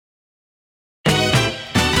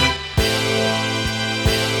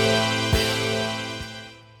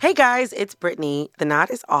Hey guys, it's Brittany. The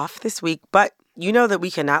knot is off this week, but you know that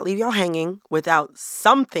we cannot leave y'all hanging without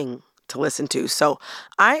something to listen to. So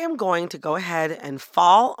I am going to go ahead and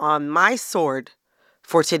fall on my sword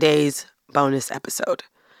for today's bonus episode.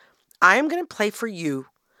 I am going to play for you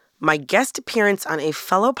my guest appearance on a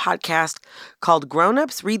fellow podcast called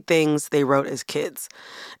Grown-Ups Read Things They Wrote as Kids.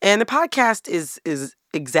 And the podcast is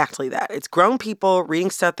exactly that. It's grown people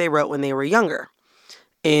reading stuff they wrote when they were younger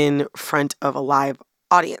in front of a live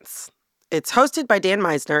audience. It's hosted by Dan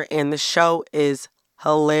Meisner, and the show is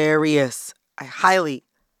hilarious. I highly,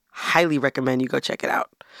 highly recommend you go check it out.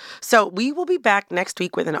 So we will be back next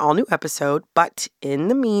week with an all-new episode, but in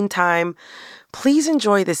the meantime, please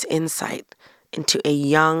enjoy this insight into a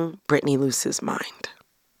young Brittany Luce's mind.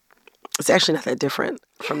 It's actually not that different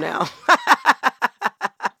from now.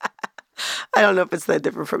 I don't know if it's that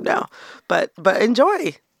different from now, but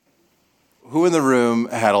enjoy. Who in the room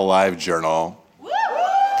had a LiveJournal?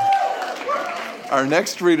 Our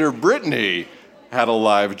next reader, Brittany, had a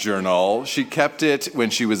LiveJournal. She kept it when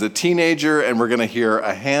she was a teenager, and we're going to hear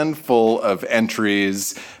a handful of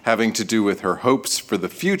entries having to do with her hopes for the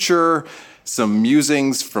future, some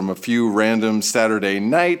musings from a few random Saturday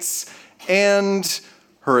nights, and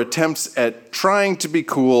her attempts at trying to be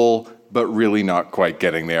cool, but really not quite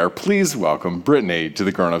getting there. Please welcome Brittany to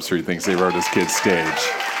the Grown-Ups Read Things They Wrote as Kids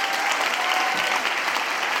stage.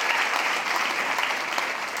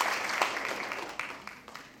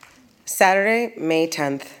 Saturday, May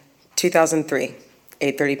 10th, 2003,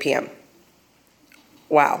 8:30 p.m.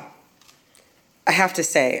 Wow. I have to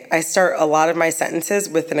say, I start a lot of my sentences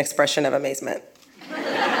with an expression of amazement.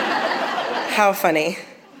 How funny.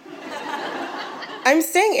 I'm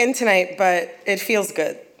staying in tonight, but it feels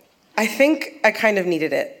good. I think I kind of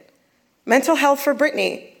needed it. Mental health for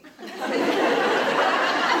Brittany. Didn't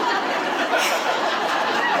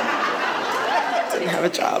have a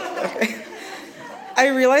job. Okay. I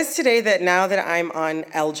realized today that now that I'm on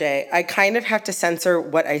LJ, I kind of have to censor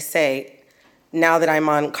what I say now that I'm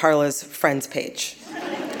on Carla's friends page.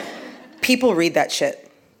 People read that shit.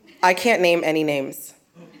 I can't name any names.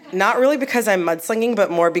 Not really because I'm mudslinging, but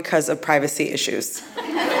more because of privacy issues.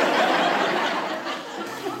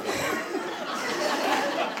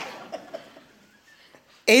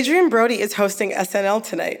 Adrian Brody is hosting SNL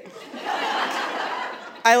tonight.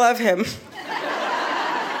 I love him.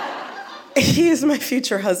 He is my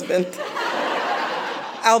future husband.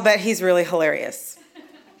 I'll bet he's really hilarious.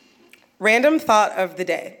 Random thought of the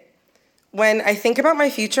day. When I think about my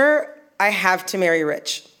future, I have to marry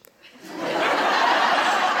rich.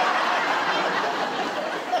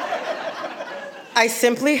 I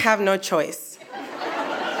simply have no choice.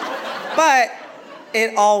 But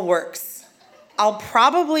it all works. I'll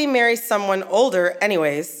probably marry someone older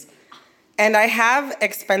anyways, and I have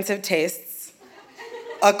expensive tastes.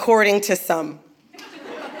 According to some.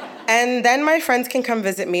 And then my friends can come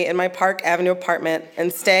visit me in my Park Avenue apartment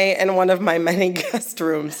and stay in one of my many guest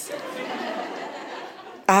rooms.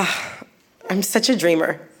 I'm such a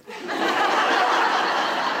dreamer.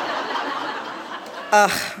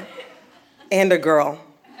 And a girl.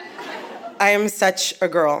 I am such a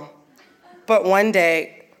girl. But one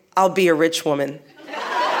day, I'll be a rich woman.